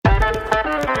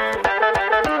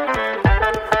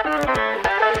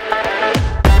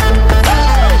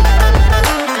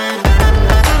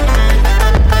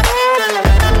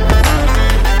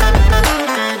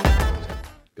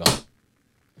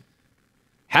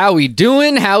How we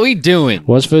doing? How we doing?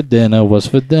 What's for dinner? What's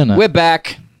for dinner? We're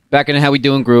back. Back in the How We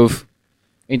Doing groove.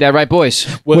 Ain't that right, boys?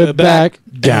 We're back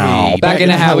down. Back in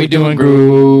the How We Doing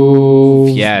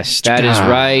groove. Yes, that is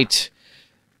right.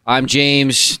 I'm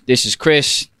James. This is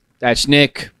Chris. That's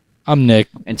Nick. I'm Nick.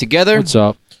 And together, What's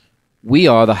up? we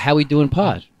are the How We Doing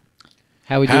Pod.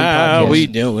 How We Doing How podcast. we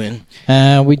doing?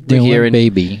 We doing, hearing-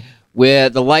 baby. We're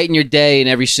the light in your day in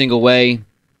every single way.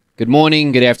 Good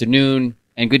morning, good afternoon,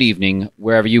 and good evening,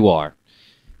 wherever you are.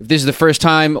 If this is the first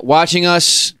time watching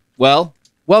us, well,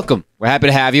 welcome. We're happy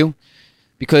to have you.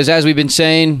 Because as we've been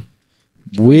saying,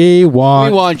 We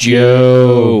want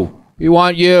you. We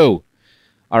want you.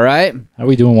 All right? How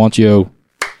we doing? Want you?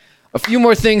 A few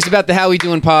more things about the How We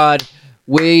Doing pod.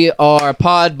 We are a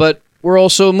pod, but we're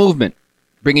also a movement,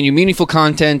 bringing you meaningful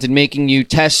content and making you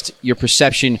test your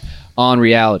perception on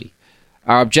reality.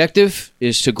 Our objective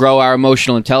is to grow our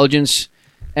emotional intelligence,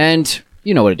 and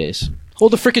you know what it is.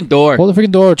 Hold the freaking door. Hold the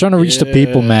freaking door. We're trying to reach the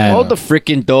people, man. Hold the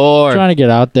freaking door. Trying to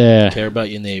get out there. Care about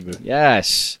your neighbor.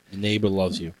 Yes. Your neighbor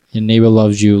loves you. Your neighbor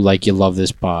loves you like you love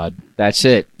this pod. That's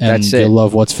it. And That's you it.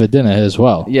 love what's for dinner as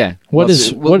well. Yeah. What Well,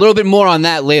 is- A what- little bit more on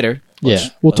that later. Yeah.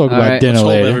 We'll talk All about right. dinner Let's hope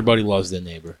later. everybody loves their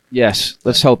neighbor. Yes.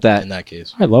 Let's hope that. In that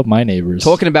case. I love my neighbors.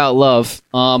 Talking about love,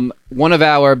 one of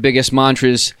our biggest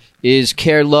mantras is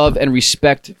care, love, and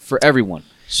respect for everyone.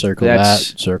 Circle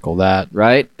That's- that. Circle that.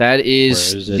 Right? That Where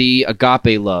is is it? the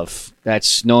agape love.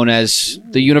 That's known as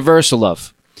the universal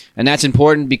love. And that's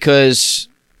important because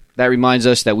that reminds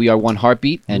us that we are one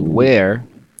heartbeat and we're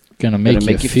Gonna going make, to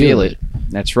make you feel it.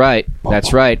 That's right.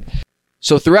 That's right.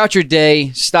 So throughout your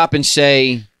day, stop and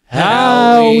say,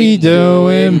 How we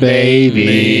doing,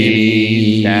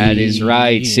 baby? That is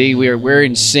right. See, we're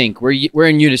in sync. We're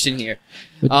in unison here.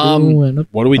 We're doing a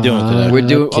What are we doing today? We're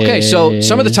doing okay. So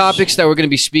some of the podcast. topics that we're going to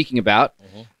be speaking about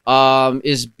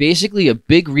is basically a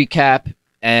big recap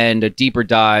and a deeper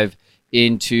dive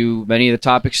into many of the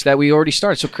topics that we already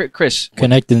started. So Chris,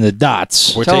 Connecting the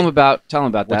dots. We're tell ta- them about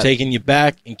We're that. taking you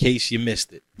back in case you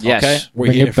missed it. Yes. Okay? We're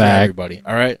Bring here it for back. everybody.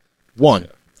 All right? 1,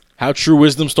 how true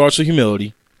wisdom starts with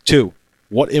humility. 2,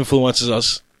 what influences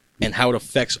us and how it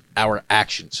affects our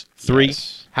actions. 3,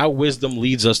 Yes. how wisdom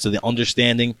leads us to the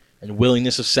understanding and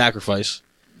willingness of sacrifice.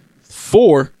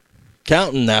 4,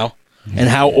 counting now, and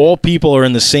how all people are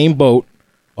in the same boat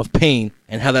of pain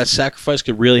and how that sacrifice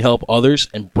could really help others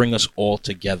and bring us all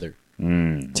together.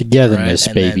 Togetherness, Right,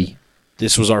 and baby. then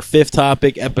This was our 5th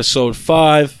topic, episode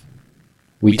 5.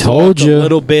 We told talked you. a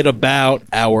little bit about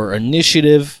our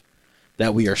initiative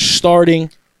that we are starting.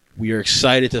 We are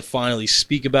excited to finally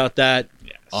speak about that.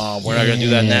 We're not going to do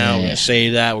that now. We're going Yeah. to say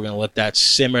that. We're going to let that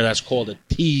simmer. That's called a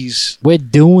tease We're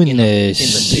doing in this.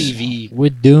 the TV. We're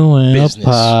doing business.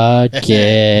 a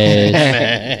podcast.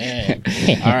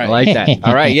 All right. I like that.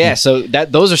 All right, yeah. So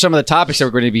those are some of the topics that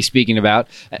we're going to be speaking about,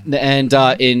 and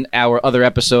in our other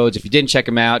episodes, if you didn't check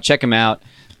them out, check them out.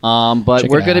 But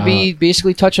Check we're it going to be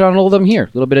basically touching on all of them here, a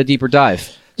little bit of deeper dive.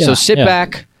 So Yeah, sit yeah.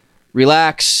 back,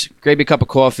 relax, grab your cup of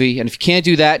coffee, and if you can't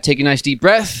do that, take a nice deep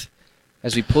breath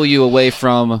as we pull you away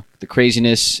from the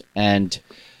craziness and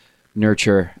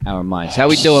nurture our minds. How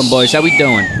we doing, boys? How we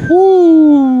doing?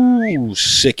 Woo!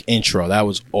 Sick intro. That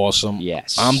was awesome.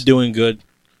 Yes. I'm doing good.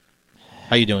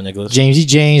 How you doing, Nicholas? Jamesy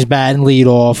James batting lead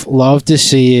off. Love to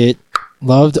see it.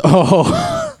 Loved.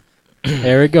 Oh,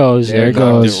 there it goes. There it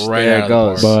Knocked goes. right There out it of the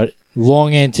goes. park. But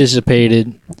long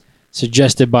anticipated,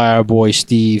 suggested by our boy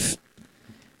Steve.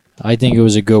 I think it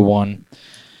was a good one.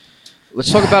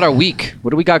 Let's talk about our week.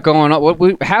 What do we got going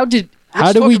on? How did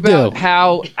How did talk we about do?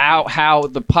 How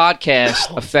the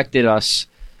podcast affected us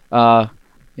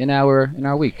in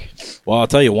our week? Well, I'll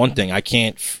tell you one thing. I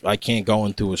can't go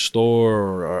into a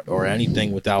store or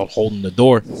anything without holding the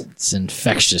door. It's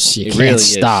infectious. You It can't really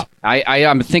stop. is.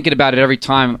 I'm thinking about it every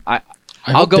time. I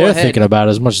I'll hope go they're ahead. thinking about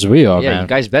it as much as we are, Yeah, man. you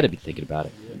guys better be thinking about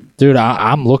it. Dude,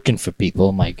 I'm looking for people.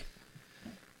 I'm like,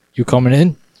 you coming in?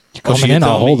 You Oh, so coming you in?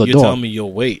 tell I'll me- hold the you door. tell me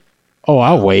you'll wait. Oh,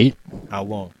 I'll wait. How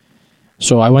long?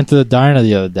 So I went to the diner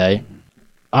the other day.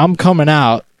 I'm coming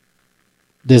out.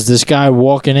 There's this guy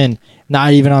walking in,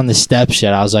 not even on the steps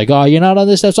yet. I was like, oh, you're not on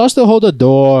the steps? I'll still hold the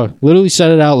door. Literally said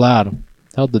it out loud.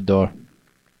 Held the door.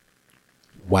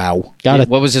 Wow. Got it.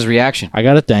 What was his reaction? I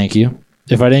got to thank you.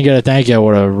 If I didn't get a thank you, I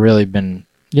would have really been.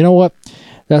 You know what?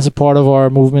 That's a part of our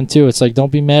movement too. It's like,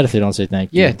 don't be mad if they don't say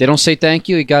thank you. Yeah, they don't say thank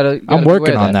you. You gotta. I'm be working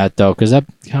aware of on that though, because that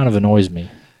kind of annoys me.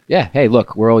 Yeah. Hey,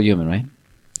 look, we're all human, right?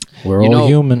 We're You all know,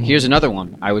 human. Here's another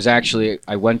one. I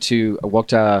walked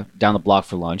down the block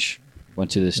for lunch.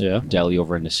 Went to this Yeah. deli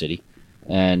over in the city,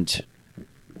 and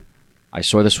I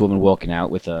saw this woman walking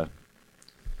out with a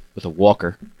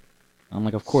walker. I'm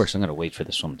like, of course, I'm gonna wait for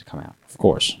this woman to come out. Of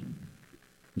course.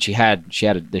 And she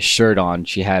had this shirt on.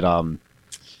 She had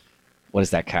what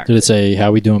is that character? Did it say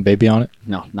 "How we doing, baby" on it?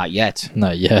 No, not yet.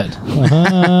 Not yet.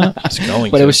 It's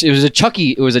going. But to. it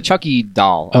was a Chucky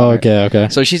doll. Oh, okay.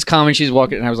 So she's coming, she's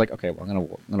walking, and I was like, okay, well, I'm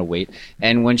gonna wait.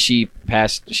 And when she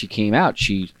came out,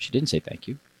 she didn't say thank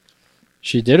you,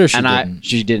 She did or she didn't?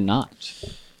 she did not.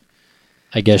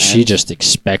 I guess she just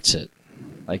expects it.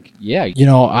 Like, yeah, You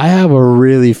know, I have a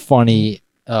really funny,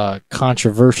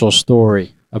 controversial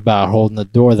story about holding the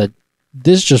door that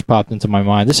this just popped into my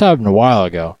mind. This happened a while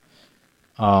ago.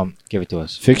 give it to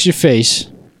us. Fix your face.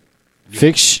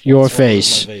 Fix your What's wrong with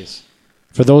face. my face?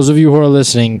 For those of you who are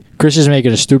listening, Chris is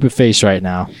making a stupid face right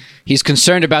now. He's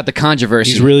concerned about the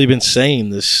controversy. He's really been saying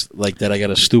this, like that I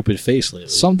got a stupid face lately.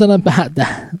 Something about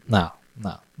that. No.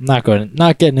 Not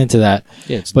getting into that.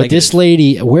 Yeah, it's But this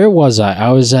lady, where was I?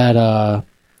 I was at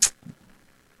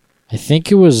I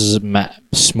think it was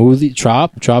smoothie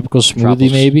tropical smoothie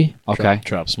Tropicals. maybe. Okay.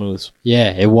 Trap smooths.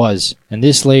 Yeah, it was. And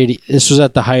this lady, this was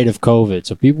at the height of COVID,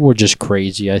 so people were just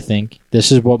crazy. I think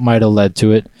this is what might have led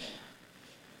to it.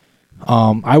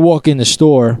 I walk in the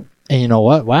store, and you know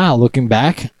what? Wow, looking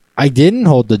back, I didn't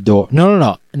hold the door.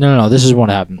 No. This is what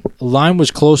happened. The line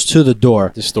was close to the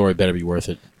door. This story better be worth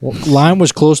it. Line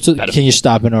was close to. Can you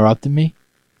stop interrupting me?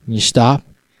 Can you stop?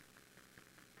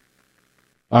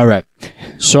 All right.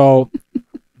 So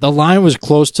the line was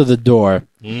close to the door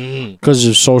because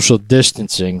of social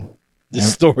distancing.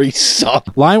 This story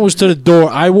sucks. Line was to the door.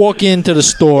 I walk into the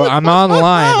store. I'm on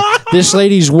line. This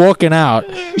lady's walking out.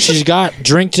 She's got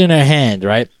drinks in her hand,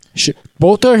 right?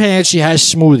 Both her hands, she has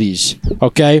smoothies,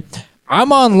 okay?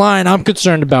 I'm online. I'm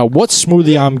concerned about what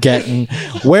smoothie I'm getting,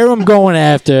 where I'm going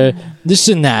after, this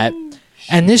and that.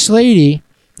 And this lady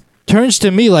turns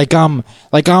to me like I'm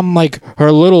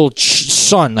her little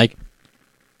son. Like,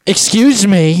 excuse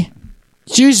me,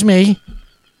 you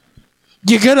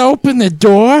gonna open the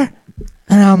door?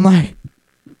 And I'm like,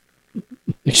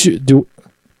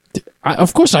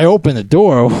 of course I open the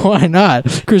door. Why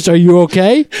not? Chris, are you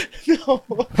okay? No.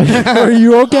 Are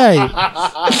you okay?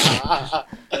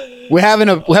 We're having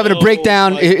a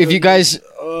breakdown. If you guys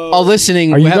are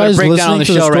listening, Are you we're having guys a breakdown on listening the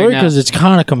to the show story? right now. Because it's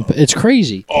kind of it's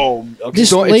crazy. Oh, okay.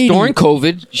 This It's lady, during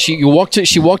COVID. She walked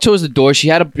towards the door. She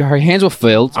had her hands were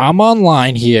filled. I'm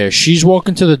online here. She's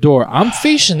walking to the door. I'm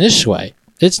facing this way.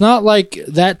 It's not like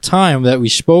that time that we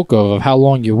spoke of how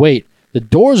long you wait. The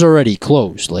door's already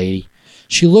closed, lady.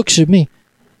 She looks at me.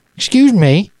 Excuse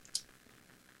me.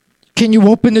 Can you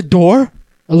open the door?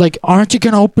 Like, aren't you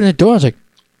going to open the door? I was like,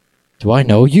 do I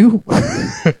know you?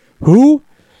 Who?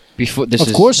 Before this,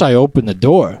 Of course I opened the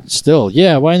door. Still,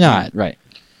 yeah, why not? right?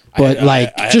 But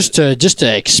just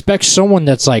to expect someone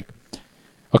that's like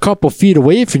a couple feet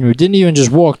away from you didn't even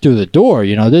just walk through the door.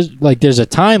 You know, there's a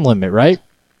time limit, right?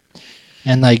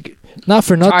 And like, not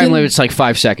for nothing. Time limit's like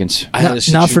 5 seconds.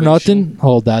 Not for nothing.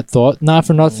 Hold that thought. Not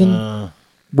for nothing.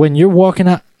 When you're walking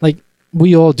out, like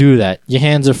we all do that. Your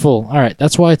hands are full. All right,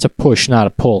 that's why it's a push, not a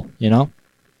pull. You know,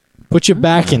 put your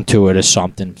back into it or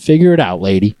something. Figure it out,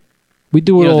 lady. We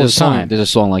do it all the time. There's a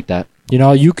song like that. You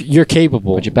know, you're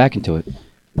capable. Put your back into it.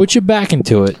 Put your back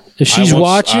into it. If she's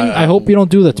watching, I hope you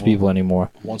don't do that to people anymore.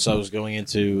 Once I was going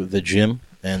into the gym,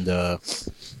 and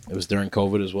it was during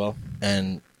COVID as well,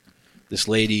 and this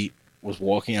lady was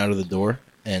walking out of the door,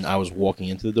 and I was walking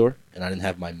into the door, and I didn't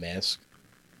have my mask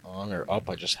on or up.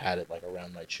 I just had it like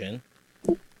around my chin,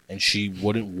 and she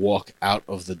wouldn't walk out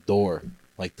of the door,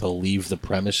 like to leave the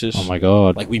premises. Oh my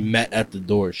god! Like we met at the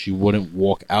door, she wouldn't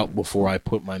walk out before I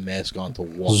put my mask on to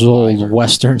walk. This old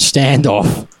Western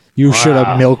standoff. You should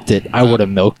have milked it. I would have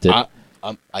milked it.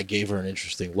 I gave her an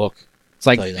interesting look. It's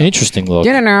like Interesting look.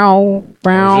 get it now.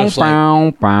 Bow, just like-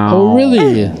 bow, bow. Oh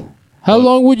really? How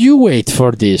long would you wait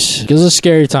for this? It was a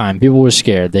scary time. People were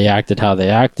scared. They acted how they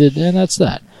acted, and that's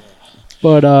that.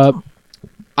 But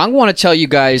I want to tell you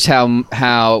guys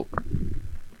how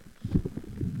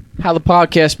the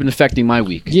podcast's been affecting my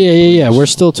week. yeah. We're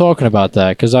still talking about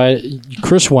that because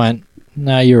Chris went.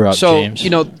 Now you're up, So, James. you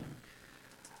know,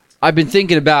 I've been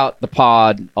thinking about the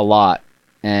pod a lot,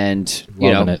 and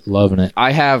loving it.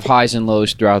 I have highs and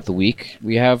lows throughout the week.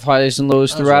 We have highs and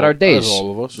lows throughout our days, As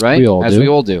all of us. right? We all as do. we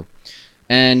all do.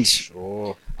 And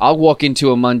Sure. I'll walk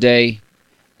into a Monday,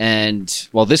 and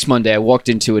well, this Monday I walked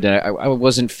into it, and I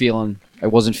wasn't feeling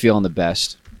the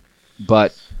best,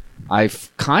 but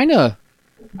I've kind of,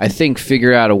 I think,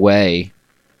 figured out a way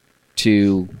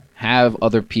to have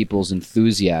other people's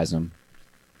enthusiasm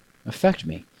affect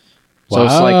me. So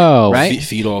it's like, Wow. right?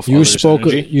 Feed off. You others' spoke.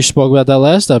 energy. You spoke about that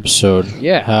last episode.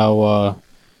 Yeah. How? Are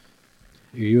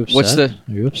you upset? What's the-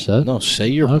 Are you upset? No, say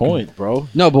your Okay. point, bro.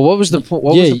 No, but what was the point?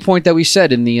 What was the point that we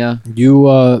said in the You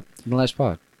last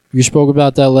pod? you spoke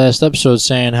about that last episode,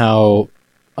 saying how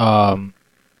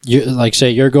you like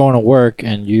say you're going to work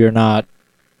and you're not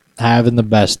having the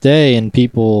best day, and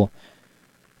people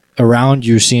around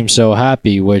you seem so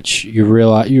happy, which you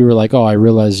realize you were like, oh, I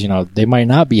realize they might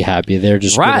not be happy. They're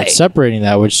just good at separating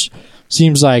that, which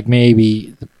seems like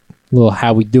maybe the little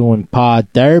how we doing pod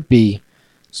therapy,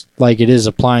 like it is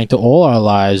applying to all our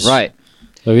lives. Right.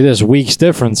 Look at this week's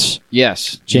difference.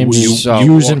 Yes. James is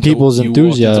using people's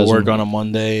enthusiasm. You walked into work on a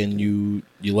Monday and you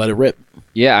let it rip.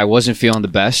 Yeah, I wasn't feeling the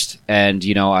best, and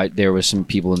there was some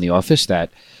people in the office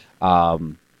that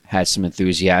had some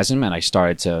enthusiasm, and I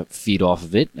started to feed off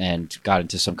of it and got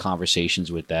into some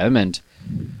conversations with them, and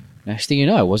next thing you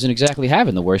know, I wasn't exactly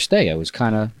having the worst day. I was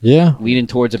kind of leaning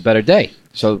towards a better day.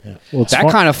 So that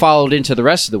kind of followed into the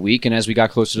rest of the week, and as we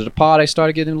got closer to the pod, I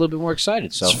started getting a little bit more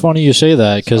excited. So it's funny you say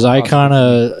that, because I kind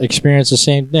of experienced the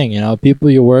same thing. People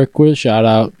you work with, shout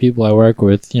out people I work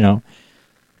with,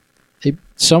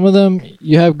 some of them,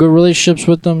 you have good relationships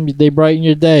with them, they brighten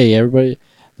your day. Everybody,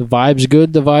 the vibe's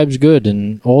good.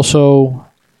 And also,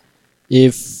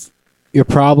 if your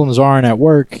problems aren't at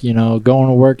work, going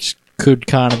to work could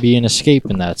kind of be an escape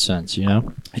in that sense,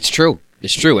 It's true.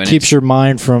 And makes your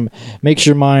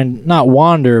mind not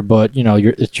wander, but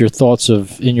it's your thoughts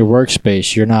in your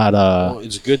workspace. You're not. Well,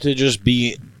 it's good to just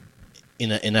be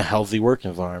in a healthy work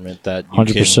environment that you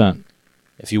 100%.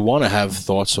 If you want to have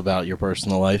thoughts about your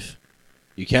personal life,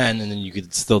 you can, and then you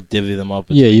could still divvy them up.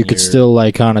 Yeah, you could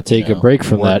still kind of take a break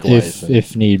from that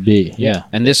if need be. Yeah.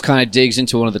 And this kind of digs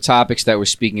into one of the topics that we're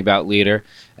speaking about later,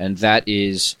 and that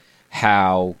is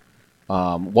how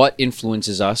what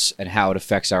influences us and how it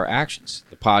affects our actions.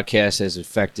 The podcast has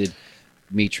affected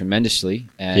me tremendously,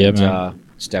 and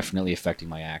it's definitely affecting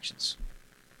my actions.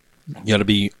 You got to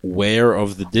be aware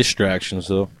of the distractions,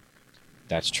 though.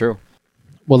 That's true.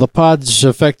 Well, the pod's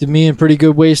affected me in pretty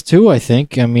good ways, too, I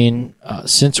think. I mean,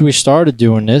 since we started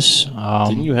doing this...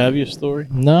 Didn't you have your story?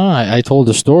 No, I told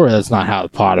the story. That's not how the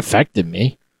pod affected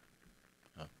me.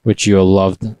 Which you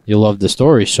loved. You loved the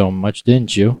story so much,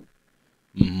 didn't you?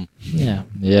 Mm-hmm. Yeah,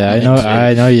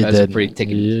 I know you did.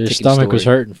 Your stomach was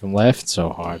hurting from laughing so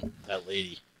hard. That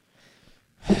lady.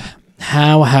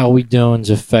 How we doing's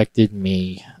affected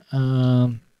me.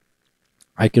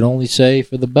 I can only say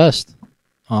for the best.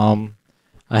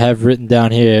 I have written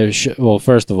down here. Well,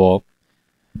 first of all,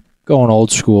 going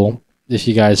old school. If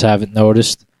you guys haven't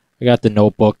noticed, I got the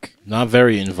notebook. Not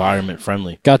very environment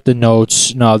friendly. Got the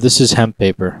notes. No, this is hemp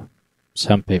paper. It's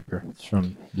hemp paper. It's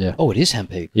from Oh, it is hemp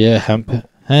paper. Yeah, hemp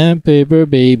paper,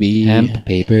 baby. Hemp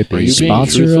paper, baby.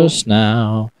 Sponsor us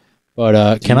now.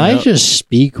 But can I just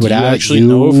speak without you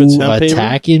know if it's hemp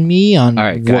attacking me on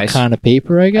what kind of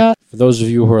paper I got? For those of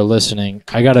you who are listening,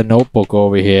 I got a notebook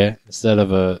over here instead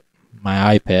of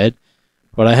my iPad.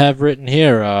 But I have written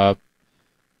here,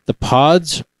 the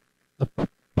pod's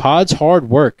hard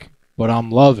work, but I'm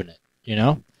loving it,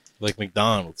 Like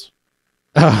McDonald's.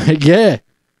 Yeah.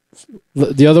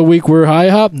 The other week we're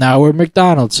IHOP, now we're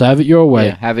McDonald's. Have it your way.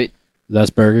 Yeah, have it. That's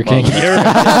Burger King.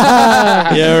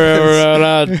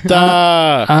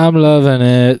 I'm loving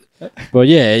it. But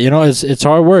yeah, it's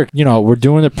hard work. We're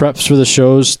doing the preps for the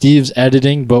shows. Steve's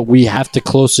editing, but we have to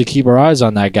closely keep our eyes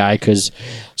on that guy because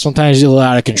sometimes he's a little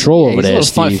out of control over there.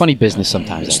 It's a little funny business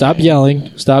sometimes. Stop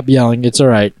yelling. It's all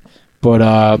right.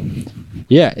 But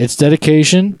yeah, it's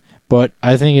dedication. But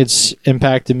I think it's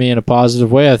impacted me in a positive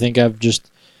way. I think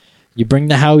you bring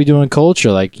the how we doing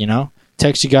culture,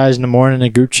 text you guys in the morning in a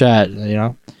group chat,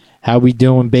 how we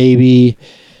doing, baby,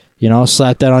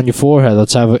 slap that on your forehead.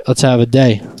 Let's have a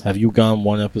day. Have you gone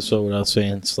one episode without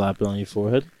saying slap it on your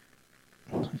forehead?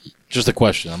 Just a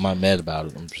question. I'm not mad about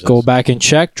it. Go back and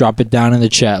check. Drop it down in the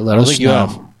chat. Let us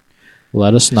know.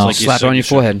 Let us know. Like slap it on your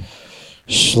forehead.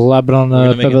 Slap it on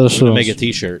the. We're gonna make a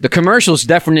T-shirt. The commercial's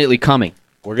definitely coming.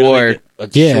 We're gonna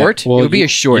make a short. Well, it would be a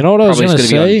short. You know what I was going to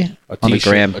say? On the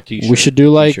gram. We should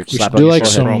do some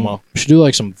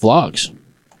vlogs.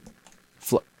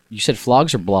 You said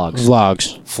vlogs or blogs?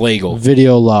 Vlogs. Flagel.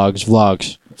 Video logs.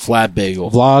 Vlogs. Flat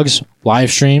bagel. Vlogs.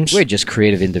 Live streams. We're just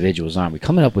creative individuals, aren't we?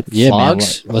 Coming up with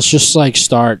vlogs. Man, let's just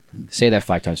start. Say that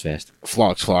 5 times fast.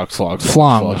 Flong. Flong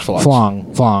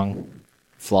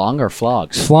or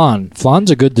flogs?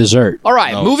 Flan's a good dessert. All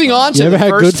right, moving on to the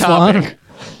first topic.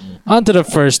 On to the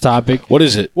first topic. What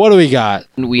is it? What do we got?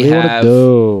 We have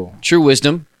true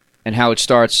wisdom and how it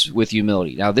starts with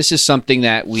humility. Now, this is something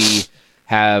that we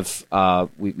have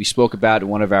we spoke about in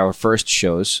one of our first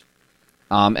shows,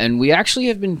 and we actually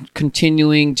have been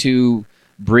continuing to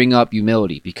bring up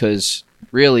humility because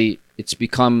really it's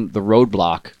become the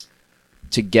roadblock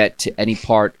to get to any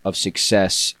part of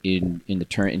success in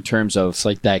terms of It's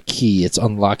like that key. It's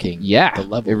unlocking. The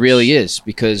levels. it really is,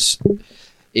 because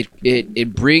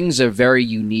it brings a very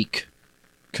unique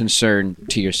concern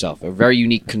to yourself, a very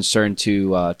unique concern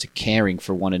to caring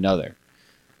for one another.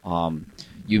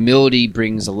 Humility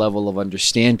brings a level of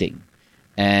understanding,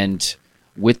 and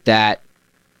with that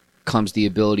comes the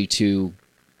ability to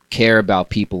care about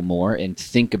people more and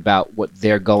think about what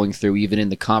they're going through, even in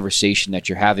the conversation that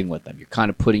you're having with them. You're kind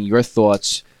of putting your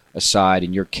thoughts aside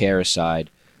and your care aside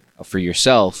for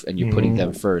yourself, and you're putting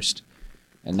them first.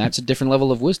 And that's a different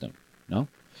level of wisdom, no?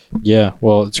 Yeah,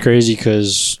 well, it's crazy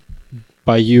because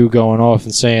by you going off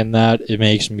and saying that, it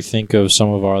makes me think of some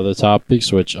of our other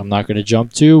topics, which I'm not going to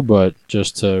jump to, but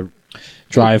just to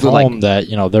drive But home that,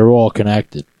 they're all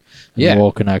connected. Yeah. They're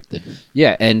all connected.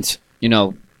 Yeah, and,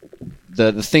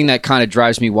 the thing that kind of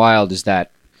drives me wild is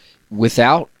that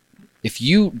if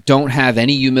you don't have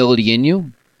any humility in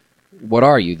you, what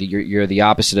are you? You're the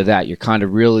opposite of that. You're kind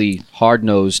of really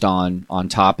hard-nosed on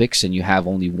topics, and you have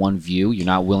only one view. You're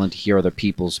not willing to hear other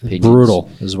people's opinions.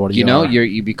 Brutal is what you are.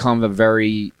 You become a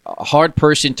very hard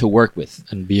person to work with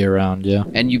And be around, yeah.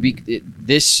 and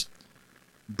this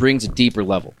brings a deeper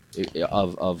level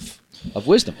of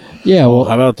wisdom. Yeah, well,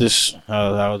 How about this?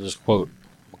 How about this quote?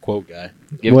 I'm a quote guy.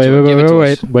 Give it to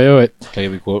us. wait. Can I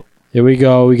give you a quote? Here we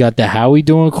go. We got the How We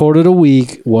Doing quote of the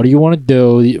week. What do you want to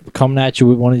do? Coming at you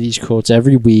with one of these quotes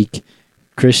every week.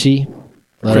 Chrissy.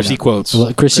 Chrissy quotes.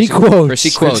 Chrissy quotes.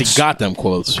 Chrissy quotes. Chrissy got them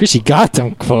quotes. Chrissy got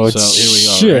them quotes. So here we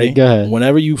go. Shit, Ready? go ahead.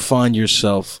 Whenever you find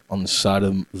yourself on the side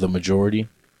of the majority,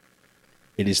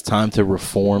 it is time to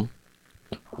reform,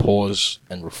 pause,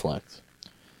 and reflect.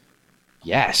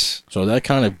 Yes. So that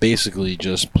kind of basically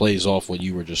just plays off what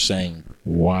you were just saying.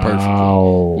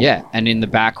 Wow. Yeah, and in the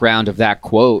background of that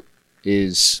quote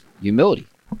is humility.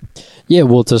 Yeah,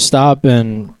 well, to stop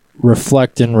and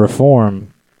reflect and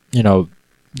reform,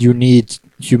 you need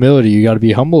humility. You got to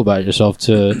be humble about yourself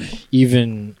to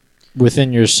even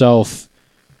within yourself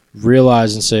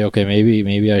realize and say, okay,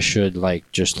 maybe I should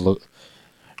just look,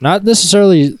 not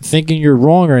necessarily thinking you're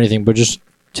wrong or anything, but just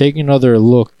take another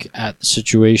look at the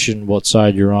situation, what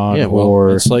side you're on,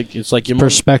 or it's like your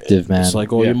perspective, man. It's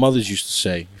like all your mothers used to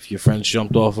say: if your friends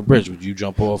jumped off a bridge, would you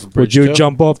jump off a bridge? Would you too?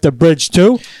 jump off the bridge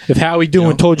too? If Howie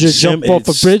Doing told you to jump off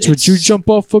a bridge, would you jump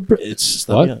off a bridge? It's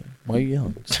What? Yelling. Why are you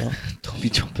yelling? Don't be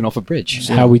jumping off a bridge.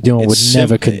 Howie Doing would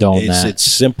never condone that. It's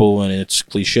simple and it's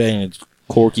cliche and it's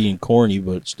quirky and corny,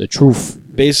 but It's the truth.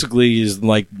 basically is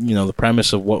like the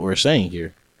premise of what we're saying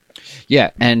here.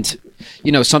 Yeah, and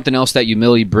something else that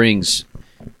humility brings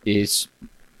is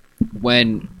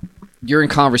when you're in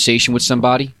conversation with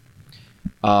somebody,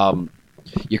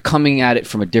 you're coming at it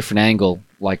from a different angle.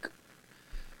 Like,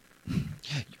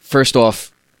 first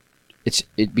off,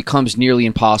 it becomes nearly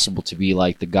impossible to be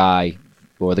like the guy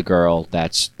or the girl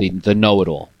that's the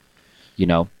know-it-all.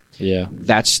 Yeah.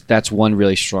 That's one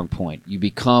really strong point. You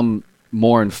become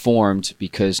more informed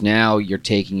because now you're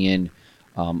taking in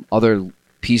other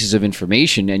pieces of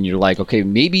information, and you're like, okay,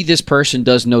 maybe this person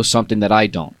does know something that I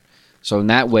don't. So in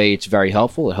that way, it's very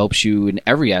helpful. It helps you in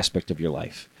every aspect of your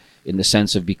life, in the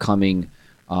sense of becoming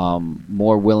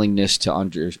more willing to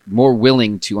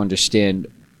understand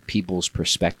people's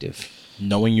perspective.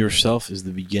 Knowing yourself is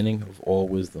the beginning of all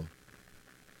wisdom.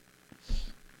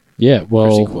 Yeah,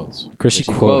 well, Chrissy Chrissy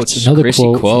quotes. quotes. Another Chrissy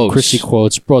quote quotes. from Chrissy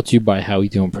Quotes, brought to you by How We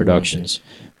Doing Productions.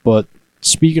 But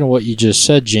speaking of what you just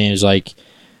said, James,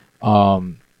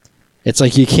 it's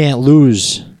like you can't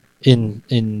lose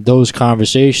in those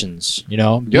conversations.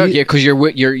 Yeah, because you're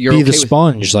be okay the with-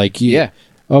 sponge. Yeah.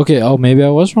 Okay. Oh, maybe I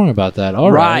was wrong about that.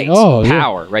 All right. Oh, yeah.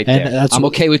 Power right And there. that's I'm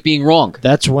what- okay with being wrong.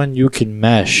 That's when you can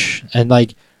mesh, and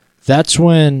that's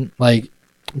when I'm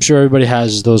sure everybody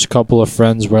has those couple of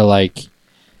friends where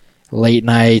late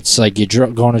nights, you're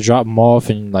going to drop them off,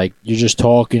 and you're just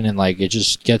talking, and it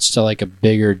just gets to a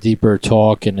bigger, deeper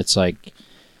talk, and it's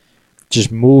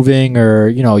just moving, or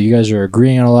you guys are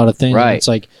agreeing on a lot of things. Right.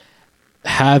 And it's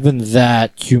having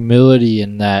that humility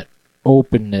and that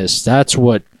openness. That's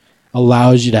what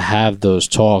allows you to have those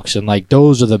talks, and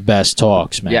those are the best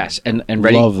talks, man. Yes, and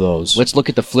ready. Love those. Let's look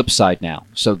at the flip side now.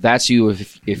 So that's you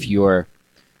if you're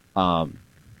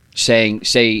saying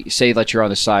that you're on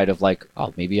the side of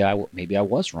maybe I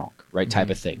was wrong, right, type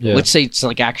of thing. Yeah. Let's say it's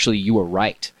actually you were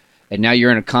right, and now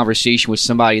you're in a conversation with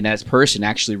somebody, and that person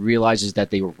actually realizes that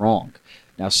they were wrong.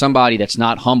 Now somebody that's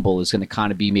not humble is going to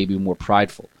kind of be maybe more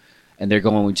prideful, and they're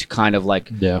going to kind of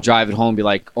drive it home,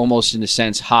 be almost in the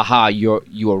sense, haha,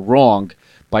 you are wrong,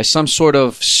 by some sort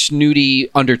of snooty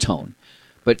undertone.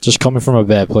 But just coming from a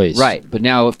bad place. right. But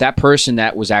now if that person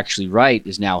that was actually right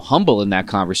is now humble in that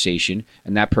conversation,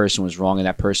 and that person was wrong, and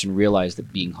that person realized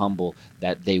that being humble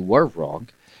that they were wrong,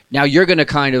 now you're going to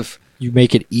kind of You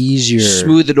make it easier,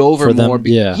 smooth it over for them, more.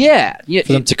 yeah.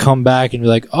 For them to come back and be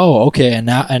like, oh, okay, and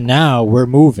now we're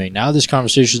moving. Now this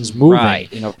conversation's moving,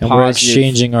 Right, in a and we're positive-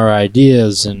 exchanging our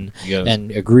ideas and You gotta- and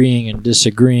agreeing and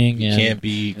disagreeing. You and can't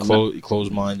be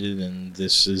closed-minded, and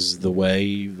this is the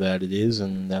way that it is,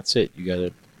 and that's it. You got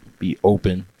to be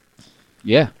open.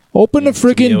 Yeah. open the To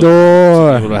be freaking able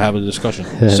door. to have a discussion.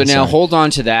 So now Sorry. hold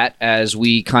on to that as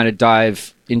we kind of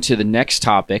dive into the next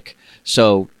topic.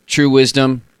 So true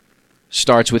wisdom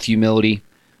starts with humility.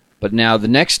 But now the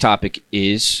next topic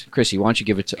is, Chrissy, why don't you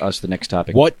give it to us, the next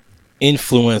topic? What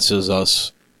influences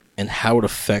us and how it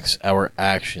affects our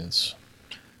actions?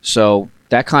 So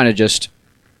that kind of just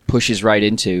pushes right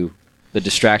into the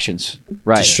distractions.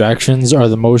 Right. Distractions are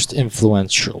the most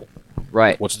influential.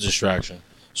 Right. What's a distraction?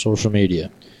 Social media.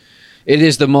 It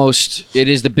is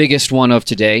the biggest one of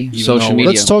today, social though- media.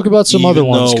 Let's talk about some Even other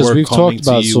ones though because we're we've coming talked to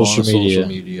about you on a social media. social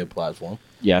media platform.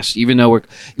 Yes, even though we're...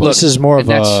 But this is more of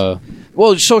and a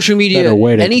well, social media, better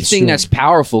way to anything consume. that's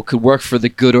powerful could work for the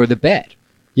good or the bad.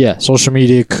 yeah. Social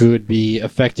media could be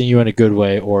affecting you in a good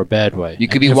way or a bad way. You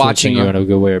could be Influencing watching you a- in a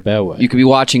good way or a bad way. You could be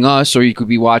watching us, or you could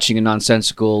be watching a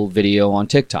nonsensical video on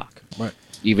TikTok. Right.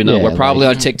 Even though Yeah, we're probably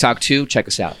like- on TikTok too, check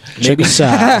us out. Check us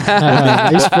out.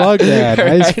 Nice plug, Dad.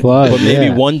 Nice plug. But maybe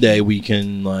yeah. one day we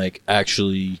can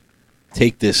actually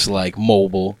take this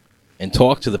mobile and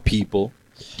talk to the people.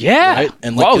 Yeah. Right?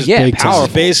 And oh, this- yeah, big time.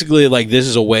 powerful. Basically, this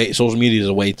is a way. Social media is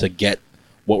a way to get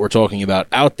what we're talking about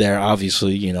out there.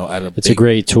 Obviously, at a It's a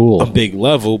great tool. a big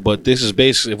level. But this is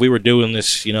basically if we were doing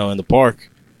this, in the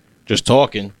park, just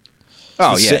talking.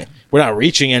 Oh, it's the yeah. same. We're not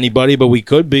reaching anybody, but we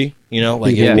could be.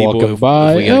 Like People if people walking if,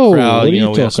 by. if we get Oh, a crowd, what are you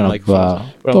we have some talking about?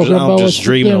 But Talking I'm about just what's for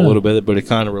dreaming a dinner. little bit, but it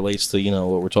kind of relates to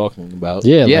what we're talking about.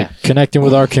 Yeah, Yeah. like connecting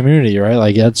with our community, right?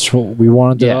 Like that's what we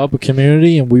want to Yeah. develop a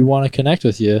community, and we want to connect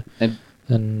with you And-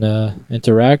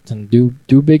 interact and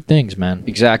do big things, man.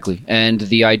 Exactly. And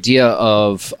the idea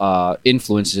of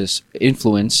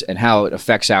influence and how it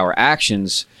affects our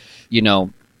actions,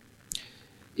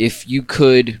 if you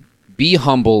could be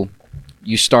humble,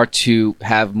 you start to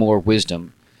have more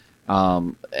wisdom.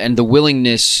 And the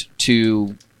willingness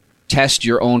to test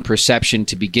your own perception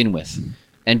to begin with,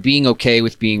 and being okay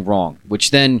with being wrong,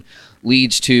 which then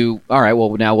leads to, all right, well,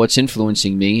 now what's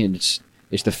influencing me? And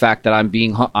it's the fact that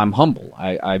I'm humble.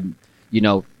 I'm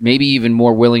maybe even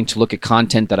more willing to look at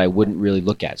content that I wouldn't really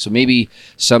look at. So maybe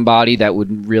somebody that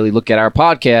wouldn't really look at our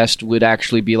podcast would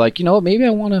actually be like, maybe I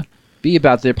want to be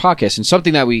about their podcast. And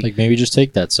something that we... Like maybe just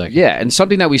take that second. Yeah, and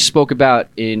something that we spoke about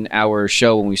in our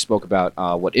show when we spoke about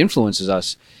what influences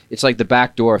us, it's like the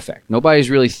backdoor effect. Nobody's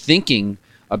really thinking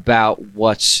about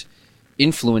what's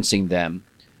influencing them.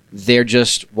 They're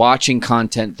just watching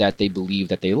content that they believe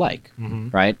that they like,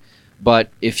 right? But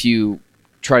if you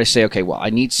try to say, okay, well, I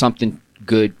need something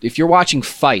good. If you're watching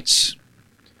fights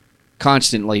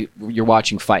constantly, you're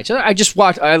watching fights. I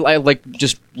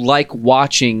like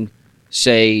watching,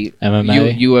 say,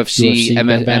 MMA, UFC,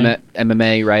 bang, bang.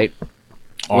 MMA, right?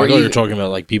 Oh, Or I thought you even- were talking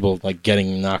about getting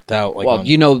getting knocked out.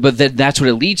 But that's what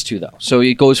it leads to, though. So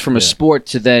it goes from a sport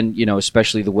to then,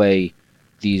 especially the way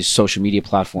these social media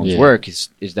platforms Yeah. work is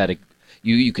that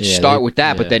you could Yeah, start with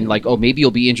that, but yeah. then maybe you'll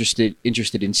be interested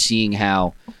in seeing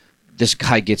how this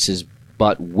guy gets his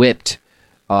butt whipped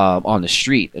on the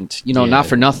street, and Yeah. not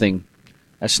for nothing.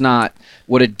 That's not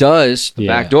what it does. The Yeah.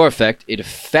 backdoor effect. It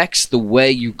affects the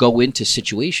way you go into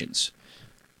situations.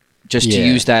 Just to Yeah,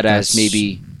 use that as that's-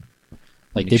 maybe.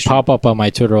 Like they pop up on my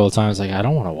Twitter all the time. It's like I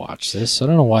don't want to watch this. I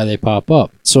don't know why they pop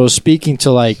up. So speaking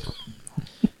to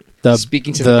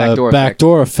Speaking to the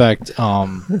backdoor effect.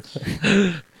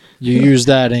 You use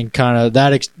that in kind of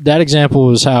that example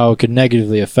was how it could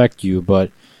negatively affect you, but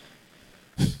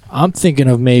I'm thinking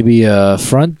of maybe a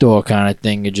front door kind of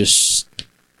thing. You just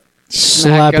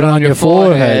slap it on your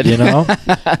forehead.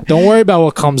 Don't worry about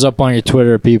what comes up on your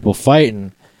Twitter. People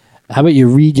fighting. How about you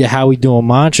read your How We Doing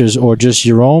mantras or just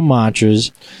your own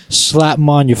mantras, slap them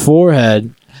on your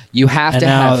forehead, You have and to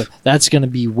now have. that's going to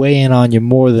be weighing on you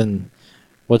more than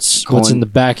what's in the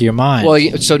back of your mind. Well,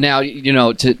 so now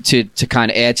to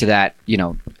kind of add to that,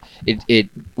 it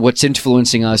what's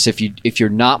influencing us. If you're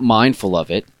not mindful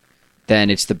of it, then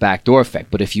it's the backdoor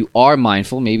effect. But if you are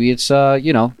mindful, maybe it's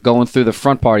going through the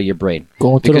front part of your brain.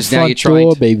 Going to the because now front you're trying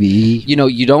door, to- baby.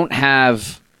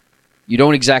 You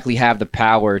don't exactly have the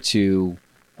power to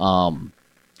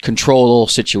control all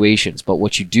situations, but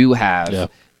what you do have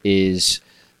is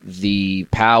the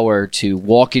power to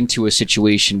walk into a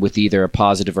situation with either a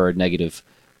positive or a negative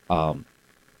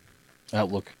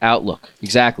Outlook.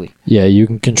 Exactly. Yeah, you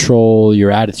can control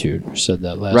your attitude. We said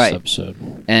that last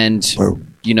episode. And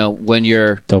when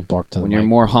you're Don't bark to the when you're mic.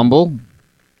 more humble,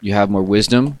 you have more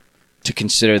wisdom to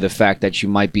consider the fact that you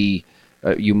might be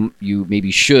you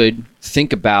maybe should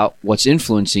think about what's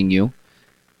influencing you,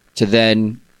 to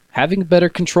then having better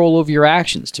control over your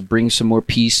actions, to bring some more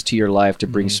peace to your life, to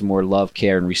bring some more love,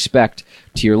 care, and respect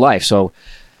to your life. So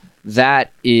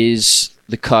that is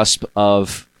the cusp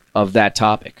of that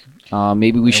topic.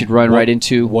 Maybe we should run right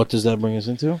into... What does that bring us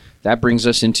into? That brings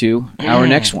us into our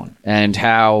next one, and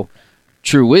how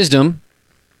true wisdom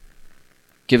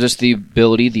gives us the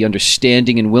ability, the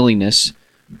understanding, and willingness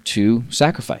to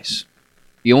sacrifice.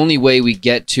 The only way we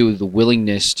get to the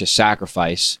willingness to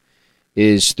sacrifice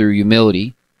is through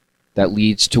humility. That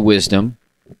leads to wisdom.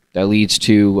 That leads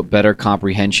to a better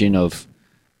comprehension of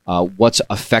what's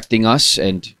affecting us,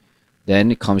 and then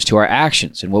it comes to our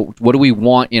actions. And what do we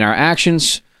want in our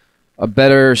actions? A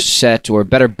better set or a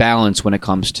better balance when it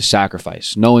comes to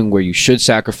sacrifice. Knowing where you should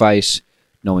sacrifice,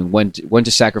 knowing when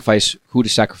to sacrifice, who to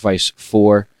sacrifice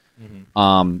for.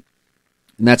 And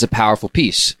that's a powerful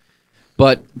piece.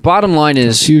 But bottom line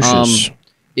is,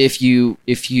 if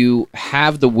you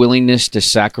have the willingness to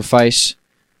sacrifice,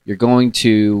 you're going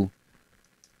to,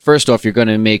 first off, you're going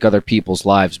to make other people's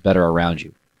lives better around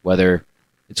you, whether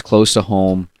it's close to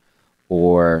home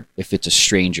or if it's a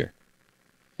stranger.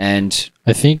 And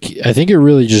I think it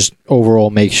really just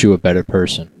overall makes you a better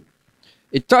person.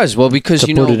 It does. Well, because,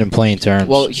 to put it in plain terms.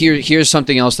 Well, here's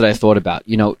something else that I thought about.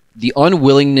 The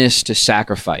unwillingness to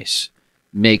sacrifice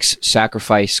makes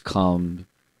sacrifice come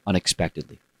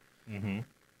unexpectedly.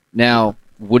 Now,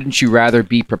 wouldn't you rather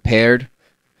be prepared?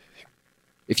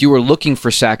 If you were looking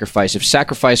for sacrifice, if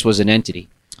sacrifice was an entity,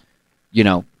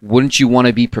 wouldn't you want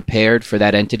to be prepared for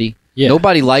that entity? Yeah.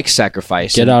 Nobody likes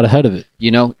sacrifice. Get out ahead of it.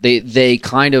 They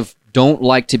kind of don't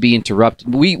like to be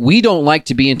interrupted. We don't like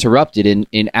to be interrupted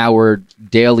in our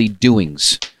daily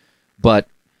doings. But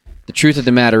the truth of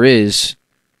the matter is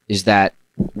that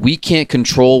we can't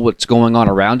control what's going on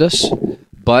around us.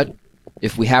 But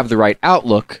if we have the right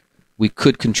outlook, we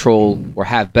could control or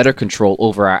have better control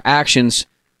over our actions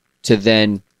to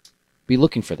then be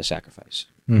looking for the sacrifice.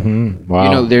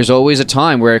 Wow. There's always a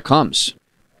time where it comes.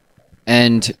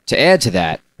 And to add to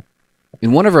that,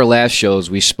 in one of our last shows,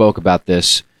 we spoke about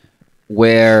this,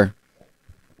 where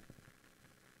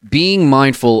being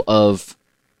mindful of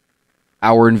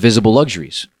our invisible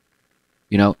luxuries.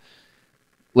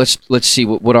 Let's see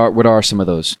what are some of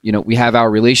those. We have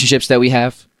our relationships that we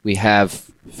have. We have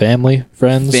family,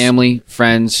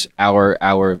 friends,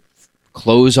 our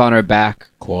clothes on our back,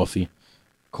 coffee,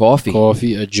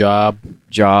 a job,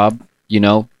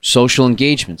 social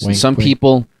engagements. Wink,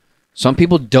 and some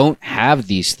people don't have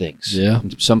these things. Yeah.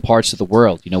 In some parts of the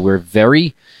world, we're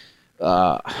very,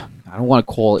 I don't want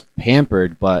to call it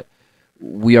pampered, but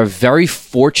we are very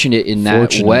fortunate in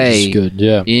that way. Good.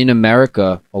 Yeah. In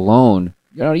America alone,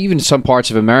 even some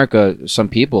parts of America, some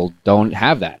people don't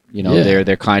have that.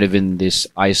 They're kind of in this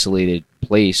isolated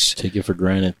place. Take it for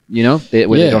granted. Where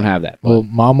they don't have that. But, well,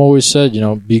 Mom always said,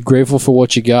 be grateful for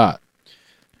what you got.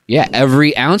 Yeah,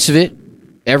 every ounce of it,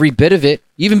 every bit of it.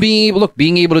 Even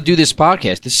being able to do this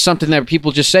podcast. This is something that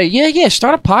people just say, yeah,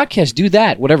 start a podcast, do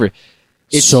that, whatever.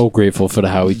 It's so grateful for the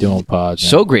How We Doing pod.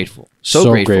 So grateful.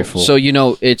 So grateful. So,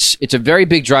 it's a very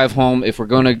big drive home if we're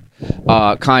going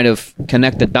to kind of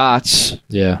connect the dots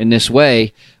in this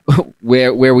way.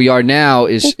 Where we are now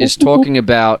is talking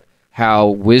about how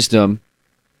wisdom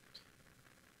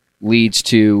leads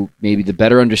to maybe the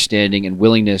better understanding and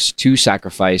willingness to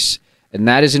sacrifice. And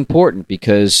that is important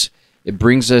because it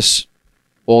brings us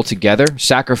all together.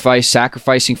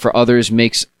 Sacrificing for others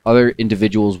makes other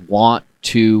individuals want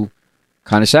to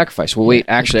kind of sacrifice. Well, wait,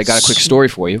 actually, I got a quick story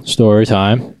for you. Story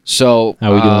time. So,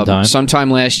 how we doing time? Sometime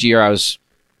last year, I was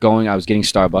getting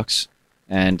Starbucks,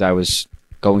 and I was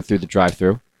going through the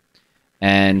drive-thru,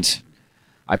 and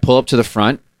I pull up to the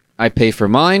front. I pay for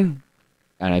mine,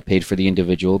 and I paid for the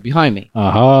individual behind me.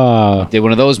 Aha! Did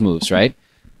one of those moves, right?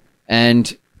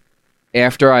 And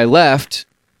after I left,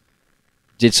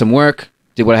 did some work,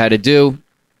 did what I had to do.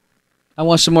 I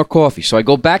want some more coffee, so I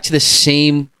go back to the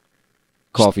same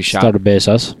coffee shop.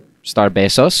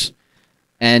 Starbucks.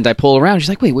 And I pull around. She's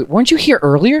like, wait, weren't you here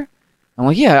earlier? I'm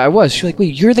like, yeah, I was. She's like,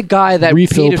 wait, you're the guy that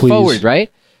paid it forward,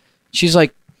 right? She's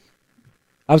like,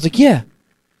 I was like, yeah.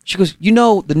 She goes,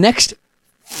 the next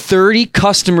 30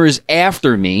 customers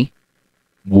after me.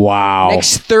 Wow.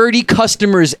 Next 30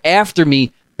 customers after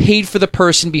me paid for the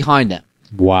person behind them.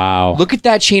 Wow. Look at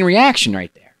that chain reaction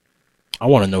right there. I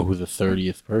want to know who the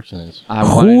 30th person is.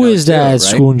 Who is that at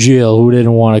school in jail who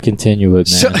didn't want to continue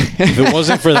it, man? If it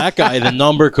wasn't for that guy, the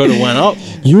number could have went up.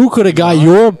 You could have got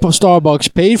your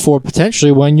Starbucks paid for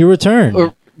potentially when you return.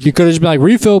 Or- You could have just been like,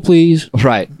 refill, please.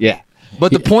 Right, yeah.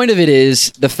 But the point of it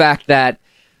is the fact that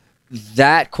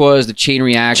caused a chain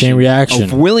reaction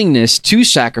of willingness to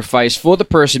sacrifice for the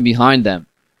person behind them,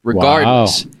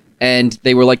 regardless. Wow. And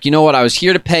they were like, you know what? I was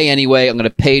here to pay anyway. I'm going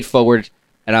to pay it forward,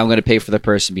 and I'm going to pay for the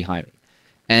person behind me.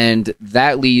 And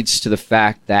that leads to the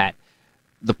fact that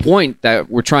the point that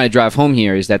we're trying to drive home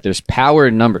here is that there's power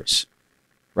in numbers,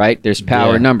 right? There's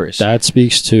power in numbers. That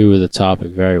speaks to the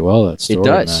topic very well. That story, it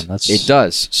does. Man. It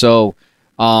does. So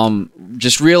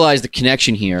just realize the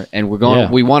connection here, and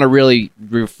we want to really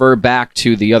refer back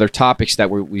to the other topics that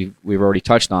we've already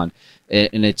touched on,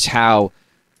 and it's how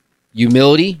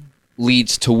humility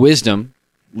leads to wisdom,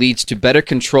 leads to better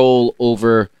control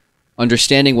over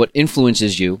understanding what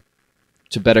influences you,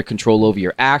 to better control over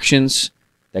your actions.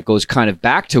 That goes kind of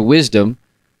back to wisdom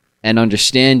and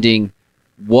understanding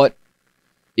what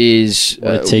is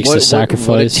what it takes to sacrifice.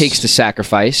 What it takes to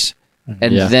sacrifice,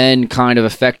 and then kind of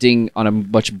affecting on a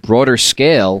much broader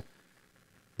scale,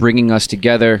 bringing us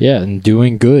together. Yeah, and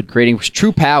doing good, creating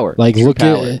true power. Like true look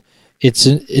power. at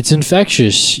it's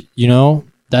infectious. You know,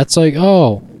 that's like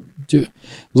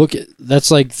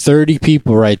that's like 30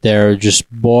 people right there just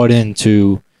bought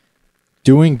into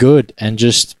doing good and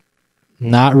just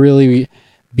not really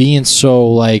being so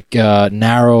like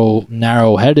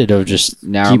narrow-headed of just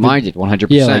narrow-minded, 100%.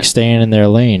 Yeah, like staying in their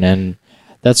lane. And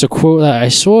that's a quote I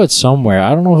saw it somewhere.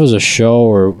 I don't know if it was a show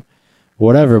or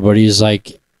whatever, but he's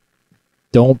like,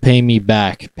 "Don't pay me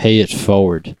back, pay it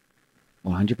forward."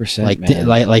 100%. Like, man.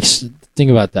 like,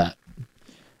 think about that.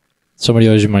 Somebody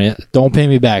owes you money. Don't pay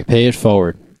me back, pay it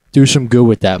forward. Do some good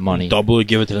with that money. Double it,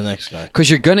 give it to the next guy. Because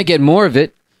you're gonna get more of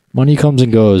it. Money comes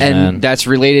and goes, and man. That's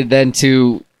related then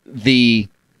to the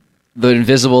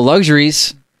invisible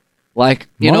luxuries. Like,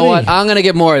 you know what? I'm going to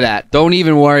get more of that. Don't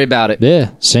even worry about it.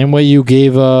 Yeah. Same way you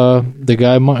gave the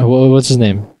guy money. What's his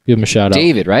name? Give him a shout out.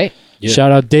 David, right? Yeah.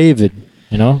 Shout out David,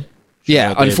 you know?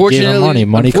 Yeah, unfortunately,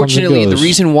 money comes and goes. The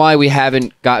reason why we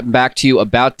haven't gotten back to you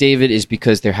about David is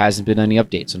because there hasn't been any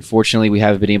updates. Unfortunately, we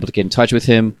haven't been able to get in touch with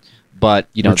him, but,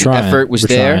 you know, the effort was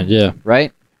there, yeah.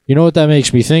 Right? You know what that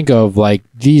makes me think of? Like,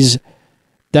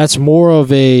 that's more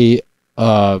of a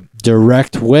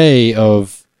direct way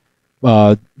of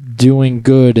doing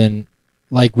good. And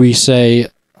like we say,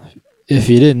 if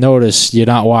you didn't notice, you're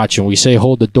not watching. We say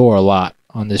hold the door a lot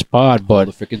on this pod, but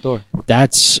hold the freaking door.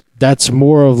 That's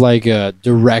more of like a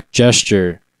direct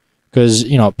gesture, because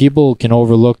you know people can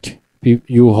overlook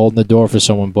you holding the door for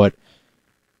someone, but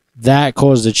that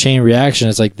caused a chain reaction.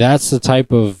 It's like that's the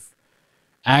type of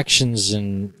actions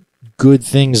and good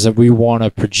things that we want to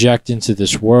project into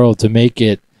this world to make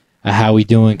it a how we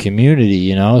doing community,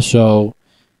 you know? So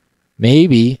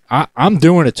maybe I'm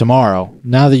doing it tomorrow.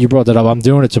 Now that you brought that up, I'm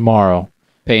doing it tomorrow.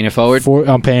 Paying it forward?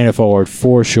 I'm paying it forward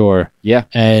for sure. Yeah.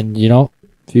 And, you know,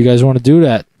 if you guys want to do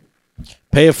that,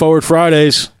 Pay it forward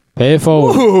Fridays. Pay it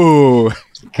forward. Ooh.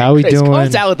 How we doing?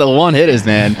 Comes out with the one hitters,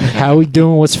 man. How we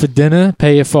doing? What's for dinner?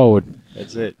 Pay it forward.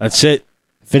 That's it. That's it.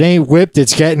 If it ain't whipped,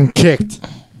 it's getting kicked.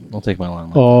 Don't take my line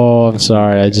like Oh, I'm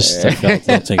sorry. I that.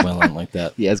 Don't take my line like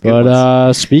that. Yeah, it's good.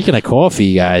 But speaking of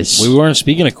coffee, guys. We weren't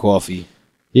speaking of coffee.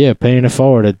 Yeah, paying it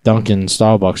forward at Dunkin'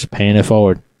 Starbucks. Paying it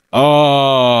forward.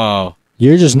 Oh.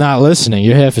 You're just not listening.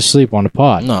 You're half asleep on the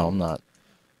pod. No, I'm not.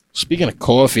 Speaking of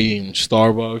coffee and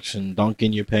Starbucks and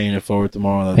Dunkin', you're paying it forward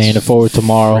tomorrow. That's paying it forward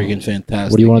tomorrow. Freaking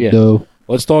fantastic. What do you want to do?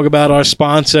 Let's talk about our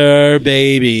sponsor,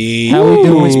 baby. How we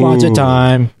doing? Sponsor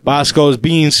time. Bosco's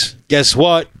Beans. Guess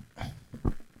what?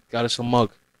 Got us a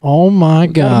mug. Oh my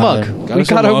God. We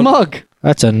got a mug.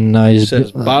 That's a nice. It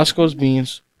says Bosco's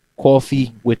Beans,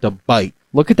 coffee with a bite.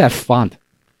 Look at that font.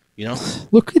 You know?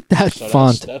 Look at that So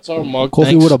font. That's our mug.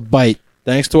 Coffee with a bite.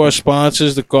 Thanks to our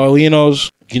sponsors, the Carlinos.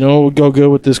 You know what would go good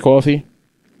with this coffee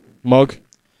mug?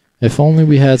 If only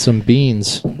we had some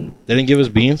beans. They didn't give us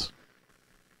beans?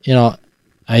 You know,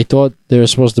 I thought they were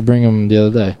supposed to bring them the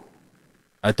other day.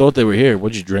 I thought they were here.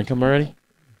 Would you drink them already?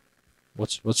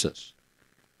 What's this?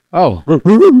 Oh.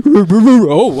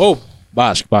 Oh.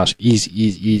 Bosk.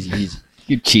 Easy.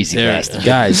 You cheesy There. bastard.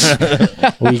 Guys,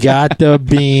 we got the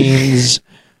beans.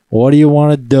 What do you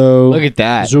want to do? Look at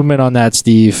that. Zoom in on that,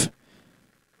 Steve.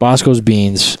 Bosco's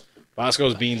Beans.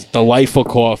 Bosco's Beans. Delightful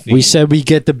coffee. We said we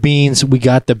get the beans. We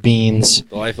got the beans.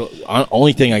 Delightful.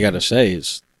 Only thing I got to say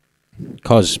is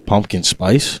because pumpkin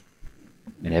spice.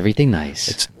 And everything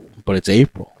nice. But it's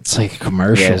April. It's like a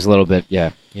commercial. Yeah, it's a little bit,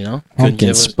 yeah. You know?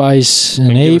 Pumpkin spice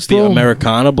in Give us the April.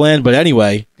 Americana blend. But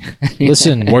anyway,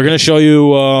 Listen, We're gonna show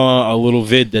you a little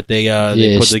vid that they Yeah,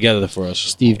 put together for us.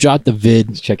 Steve, drop the vid.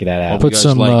 Let's check that out. Hope Put you guys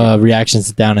some like it.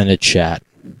 reactions down in the chat.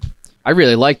 I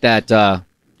really like that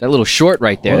little short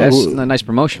right there. That's Well, a nice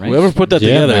promotion, right? Whoever put that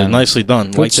Yeah, together, man. nicely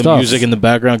done. Good Like the stuff. music in the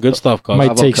background, good stuff. Cuz. Might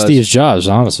Bravo, take cuz. Steve's jobs,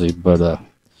 honestly, but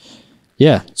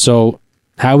yeah. So,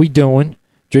 how we doing?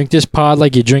 Drink this pod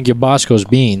like you drink your Bosco's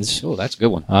beans. Oh, that's a good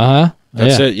one.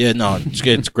 That's yeah. it. Yeah, no, it's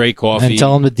good. It's great coffee. And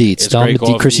tell them the deets. It's Tell them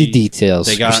great the Chrissy coffee. details.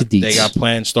 They got Chrissy deets. they got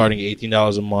plans starting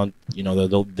 $18 a month. You know,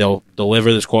 they'll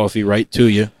deliver this coffee right to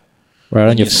you. right on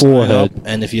When your you sign forehead. up,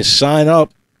 and if you sign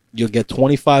up, you'll get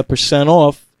 25%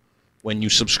 off when you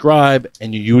subscribe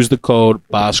and you use the code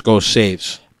Bosco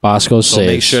Saves. Bosco So saves.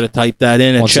 make sure to type that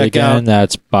in and Once check again, out.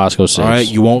 that's Bosco saves. All right,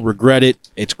 you won't regret it.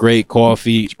 It's great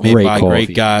coffee made great by coffee.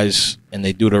 great guys, and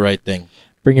they do the right thing.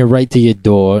 Bring it right to your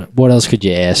door. What else could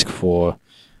you ask for?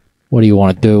 What do you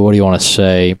want to do? What do you want to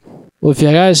say? Well, if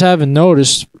you guys haven't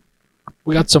noticed,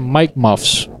 we got some mic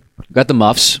muffs. Got the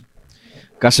muffs.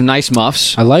 Got some nice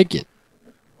muffs. I like it.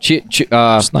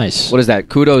 It's nice. What is that?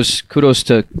 Kudos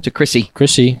to Chrissy.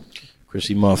 Chrissy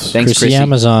Muffs. Thanks, Chrissy.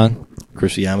 Amazon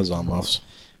Chrissy Amazon Muffs.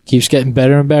 keeps getting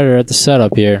better and better at the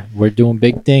setup here. We're doing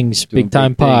big things, Doing big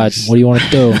time big pod. things. What do you want to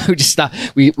do? We just stopped.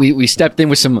 We stepped in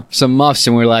with some muffs,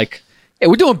 and we're like, "Hey,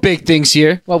 we're doing big things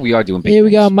here." Well, we are doing big. Yeah, things.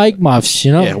 we got mic muffs.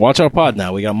 You know, Yeah, watch our pod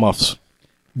now. We got muffs.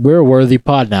 we're a worthy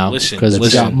pod now Listen, because we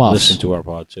got muffs. listen to our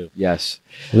pod too. Yes,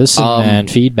 Listen, man,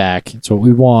 feedback. It's what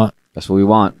we want. that's what we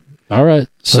want. All right,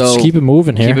 So, let's keep it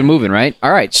moving here. Keep it moving, right?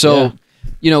 All right. So,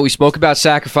 Yeah. we spoke about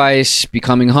sacrifice,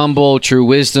 becoming humble, true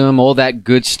wisdom, all that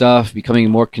good stuff, becoming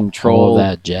more control, All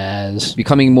that jazz.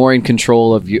 becoming more in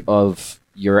control of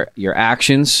your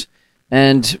actions,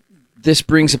 and this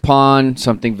brings upon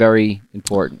something very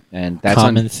important, and that's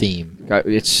Common theme.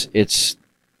 it's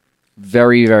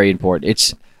very, very important.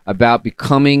 It's about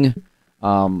becoming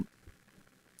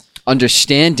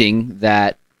understanding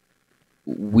that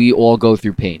we all go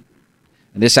through pain.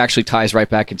 And this actually ties right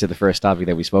back into the first topic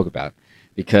that we spoke about,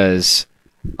 because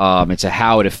it's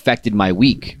how it affected my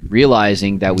week,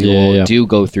 realizing that we all do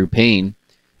go through pain,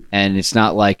 and it's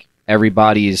not like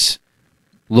everybody's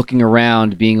looking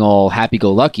around being all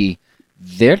happy-go-lucky.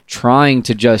 They're trying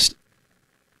to just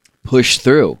push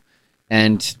through.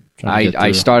 And Trying to get I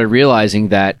through. started realizing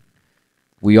that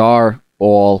we are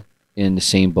all in the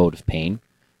same boat of pain,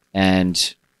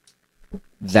 and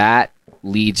that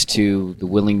leads to the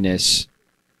willingness,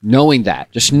 knowing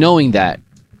that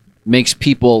makes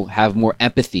people have more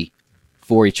empathy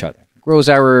for each other, grows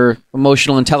our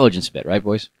emotional intelligence a bit, right,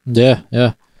 boys? Yeah.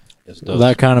 Yes, it Well, does.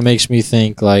 that kind of makes me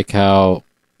think like how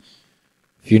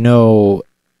if you know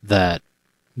that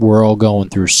we're all going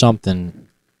through something,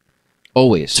 it's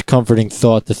Always. a comforting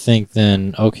thought to think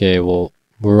then, okay, well,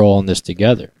 we're all in this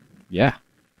together. Yeah.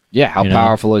 How You know?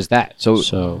 powerful is that? So,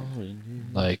 So,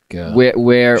 like,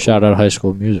 where shout out High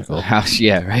School Musical. house,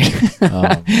 yeah, right.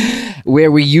 Um,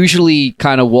 Where we usually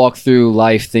kind of walk through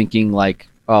life thinking like,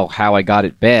 oh, how I got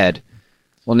it bad.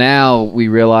 Well, now we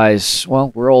realize,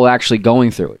 well, we're all actually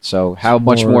going through it. So how It's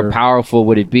much more more- powerful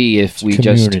would it be if we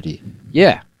just community.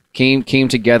 came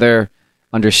together,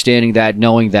 understanding that,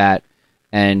 knowing that,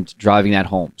 and driving that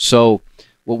home. So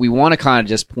what we want to kind of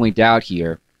just point out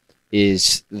here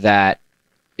is that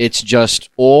it's just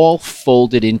all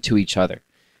folded into each other.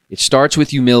 It starts with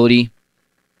humility.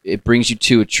 It brings you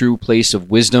to a true place of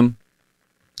wisdom.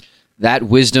 That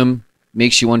wisdom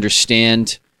makes you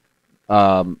understand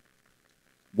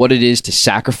what it is to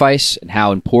sacrifice and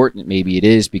how important maybe it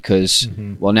is, because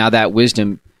well, now that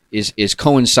wisdom is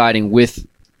coinciding with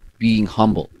being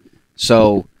humble.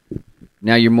 So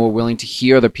now you're more willing to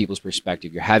hear other people's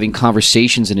perspective. You're having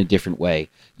conversations in a different way.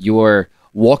 You're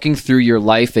walking through your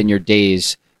life and your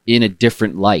days in a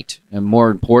different light. And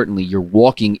more importantly, you're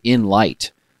walking in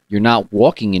light. You're not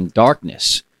walking in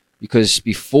darkness, because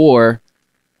before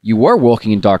you were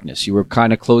walking in darkness. You were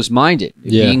kind of closed-minded.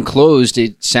 Yeah. Being closed,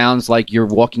 it sounds like you're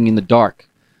walking in the dark.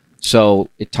 So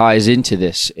it ties into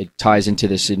this. It ties into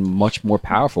this in a much more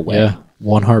powerful way. Yeah,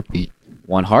 one heartbeat.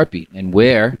 One heartbeat. And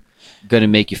we're going to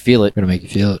make you feel it. Gonna make you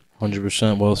feel it.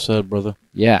 100% well said, brother.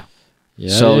 Yeah. Yeah.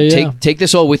 So yeah. take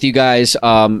this all with you guys.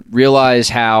 Realize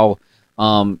how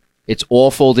it's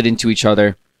all folded into each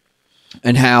other,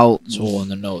 and how It's all in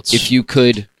the notes. if you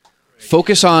could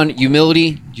focus on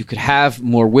humility, you could have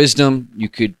more wisdom. You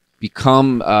could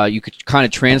become, you could kind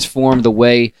of transform the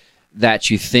way that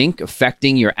you think,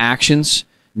 affecting your actions,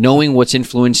 knowing what's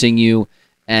influencing you,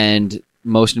 and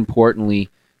most importantly,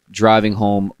 driving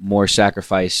home more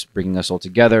sacrifice, bringing us all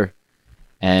together.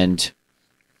 And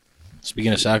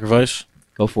Speaking of sacrifice,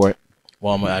 go for it.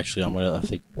 well, I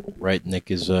think right? Nick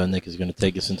is going to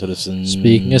take us into this.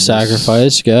 Speaking of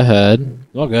sacrifice, go ahead.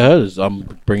 No, go ahead.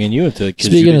 I'm bringing you into it. 'cause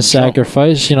you Speaking didn't of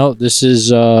sacrifice, this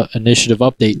is initiative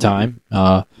update time.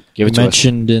 Give it We to us.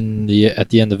 mentioned at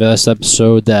the end of last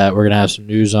episode that we're gonna have some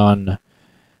news on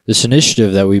this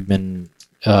initiative that we've been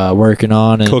working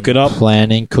on and Cooking up.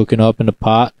 planning, cooking up in the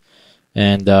pot,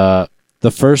 and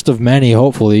the first of many.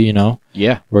 Hopefully,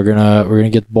 Yeah. we're gonna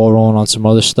get the ball rolling on some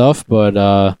other stuff,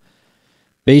 but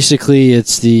basically,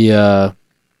 it's the.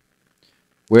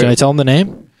 Can I tell them the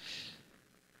name?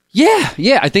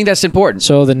 Yeah. I think that's important.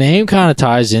 So the name kind of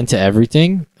ties into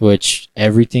everything, which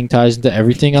everything ties into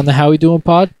everything on the How We Doing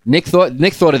pod. Nick thought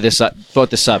this up.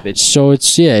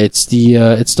 It's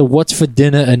the What's for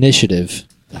Dinner initiative.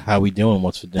 How we doing?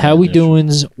 What's for dinner? How We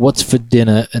Doing's What's for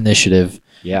Dinner initiative.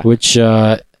 yeah. Which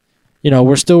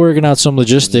we're still working out some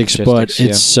logistics, but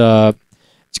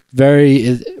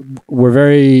we're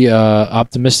very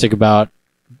optimistic about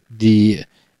the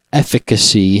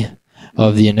efficacy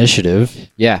of the initiative.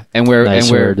 Yeah, and Nice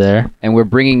word there.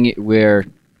 we're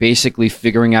basically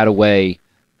figuring out a way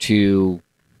to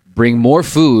bring more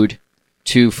food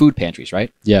to food pantries,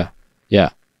 right? Yeah.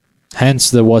 Hence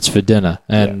the What's for Dinner,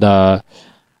 and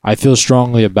I feel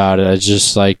strongly about it. It's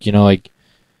just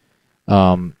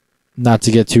not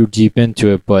to get too deep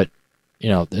into it, but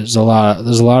there's a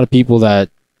lot of people that,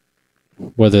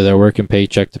 whether they're working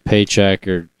paycheck to paycheck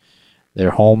or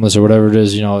they're homeless or whatever it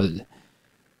is,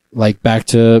 like back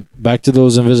to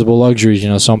those invisible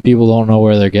luxuries. Some people don't know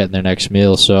where they're getting their next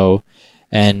meal. So,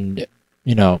 and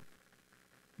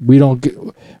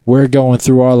we're going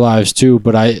through our lives too.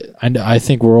 But I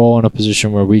think we're all in a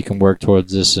position where we can work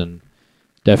towards this and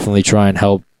definitely try and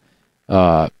help.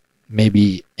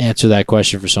 Maybe answer that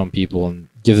question for some people and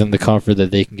give them the comfort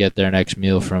that they can get their next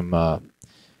meal from a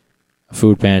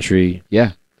food pantry.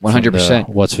 Yeah, 100%.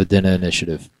 What's for Dinner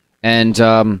initiative. And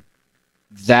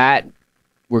that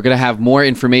we're going to have more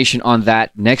information on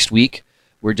that next week.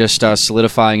 We're just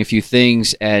solidifying a few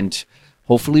things, and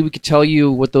hopefully we could tell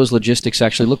you what those logistics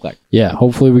actually look like. Yeah,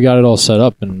 hopefully we got it all set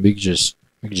up and we could just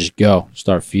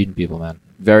start feeding people, man.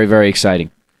 Very, very exciting.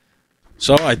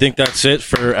 So I think that's it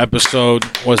for episode.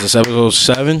 What is this? Episode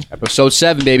 7. Episode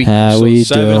 7, baby. How So we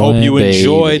 7. doing, Hope you baby?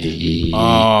 enjoyed.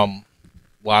 A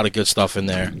lot of good stuff in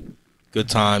there. Good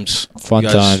times. Fun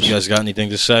times. You guys got anything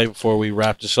to say before we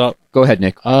wrap this up? Go ahead,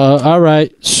 Nick. All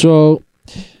right. So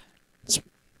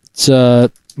it's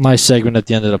my segment at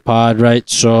the end of the pod, right?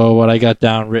 So what I got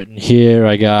down written here,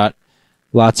 I got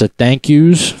lots of thank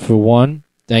yous. For one,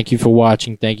 thank you for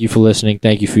watching. Thank you for listening.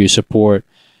 Thank you for your support.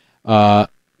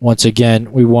 Once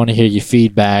again, we want to hear your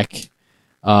feedback.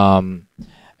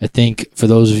 I think for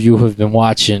those of you who have been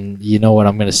watching, you know what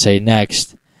I'm going to say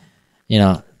next.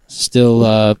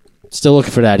 Still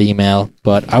looking for that email,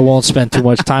 but I won't spend too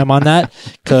much time on that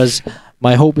because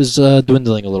my hope is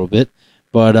dwindling a little bit.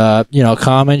 But,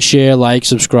 comment, share, like,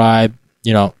 subscribe,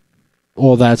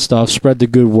 all that stuff. Spread the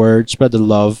good word, spread the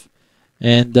love.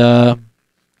 And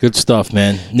Good stuff,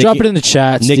 man. drop it in the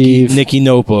chat, Nikki, Steve. Nikki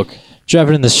Notebook. Drop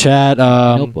it in the chat.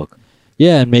 Notebook.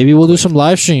 Yeah, and maybe we'll do some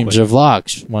live streams or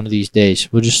vlogs one of these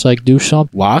days. We'll just do some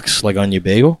Locks, like on your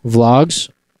bagel? vlogs.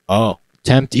 Oh.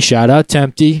 Tempty, shout out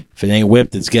Tempty. If it ain't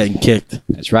whipped, it's getting kicked.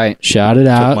 That's right. Shout it Took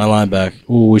out. my line back.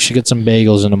 Ooh, we should get some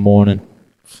bagels in the morning.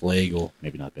 Flagel.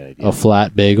 Maybe not a bad idea. A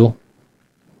flat bagel.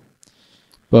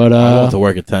 But I go to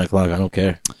work at 10 o'clock. I don't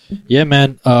care. yeah,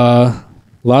 man.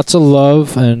 Lots of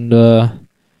love and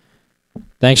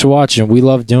thanks for watching. We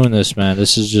love doing this, man.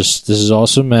 This is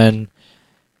awesome, and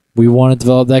we want to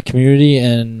develop that community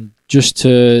and just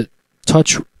to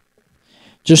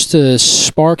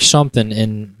spark something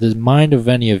in the mind of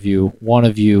any of you, one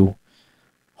of you,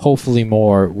 hopefully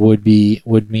more, would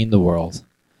mean the world.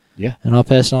 Yeah. And I'll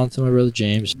pass it on to my brother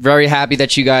James. Very happy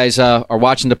that you guys are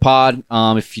watching the pod.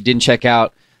 If you didn't check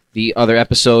out the other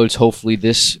episodes, hopefully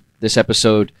this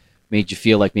episode made you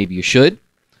feel like maybe you should.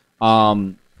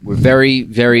 We're very,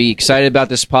 very excited about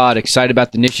this pod, excited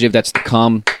about the initiative that's to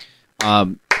come.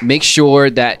 Make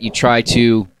sure that you try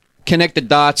to connect the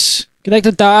dots. Connect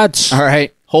the dots. All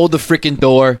right. Hold the freaking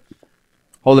door.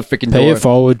 Pay it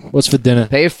forward. What's for dinner?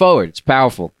 Pay it forward. It's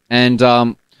powerful. And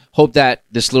hope that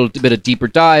this little bit of deeper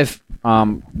dive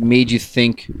made you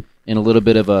think in a little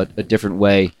bit of a different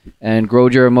way and grow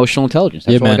your emotional intelligence.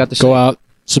 That's Yeah, all man. I got to say. Go out.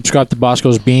 Subscribe to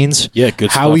Bosco's Beans. Yeah, good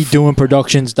stuff.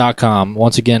 HowWeDoingProductions.com.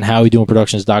 Once again,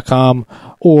 HowWeDoingProductions.com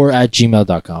or at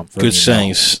gmail.com. for an Good email.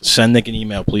 sayings. Send Nick an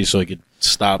email, please, so he could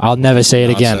stop. I'll never say it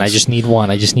again. Nonsense. I just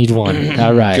need one.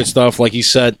 All right. Good stuff. Like he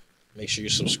said, make sure you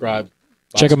subscribe.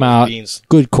 Check them out. Beans.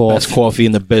 Good coffee. Best coffee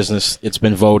in the business. It's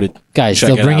been voted. Guys, Check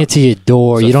they'll it bring out. it to your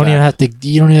door. It's a You don't fact. even have to.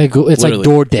 You don't even go. It's Literally.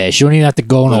 like DoorDash. You don't even have to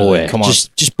go Literally, nowhere. come on.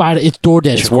 Just buy it. It's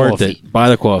DoorDash. It's for worth coffee. it. Buy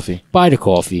the coffee. Buy the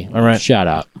coffee. All right. Shout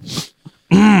out.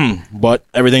 But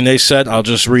everything they said, I'll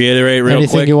just reiterate real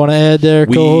Anything quick. you want to add there,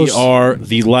 We co-host? are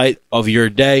the light of your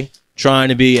day. Trying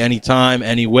to be anytime,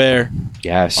 anywhere.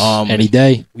 Yes. Any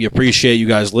day. We appreciate you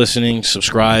guys listening,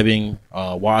 subscribing,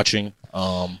 watching.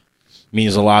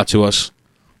 Means a lot to us.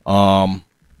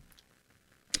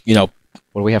 You know,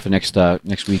 What do we have for next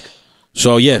week?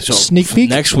 so yeah. So Sneak peek?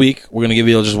 next week we're gonna give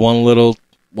you just one little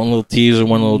teaser,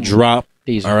 one little drop.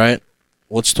 Teaser. All right.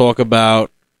 Let's talk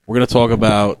about. We're gonna talk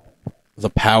about the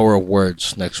power of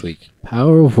words next week.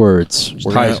 Power of words.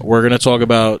 We're gonna talk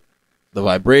about the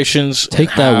vibrations. Take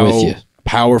and that with how you.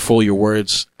 Powerful your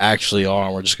words actually are.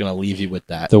 And we're just gonna leave you with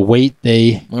that. The weight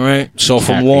they. All right. So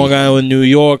from Carry. Long Island, New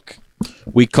York,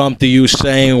 we come to you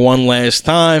saying one last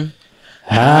time.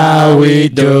 How we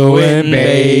doing,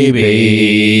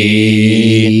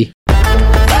 baby?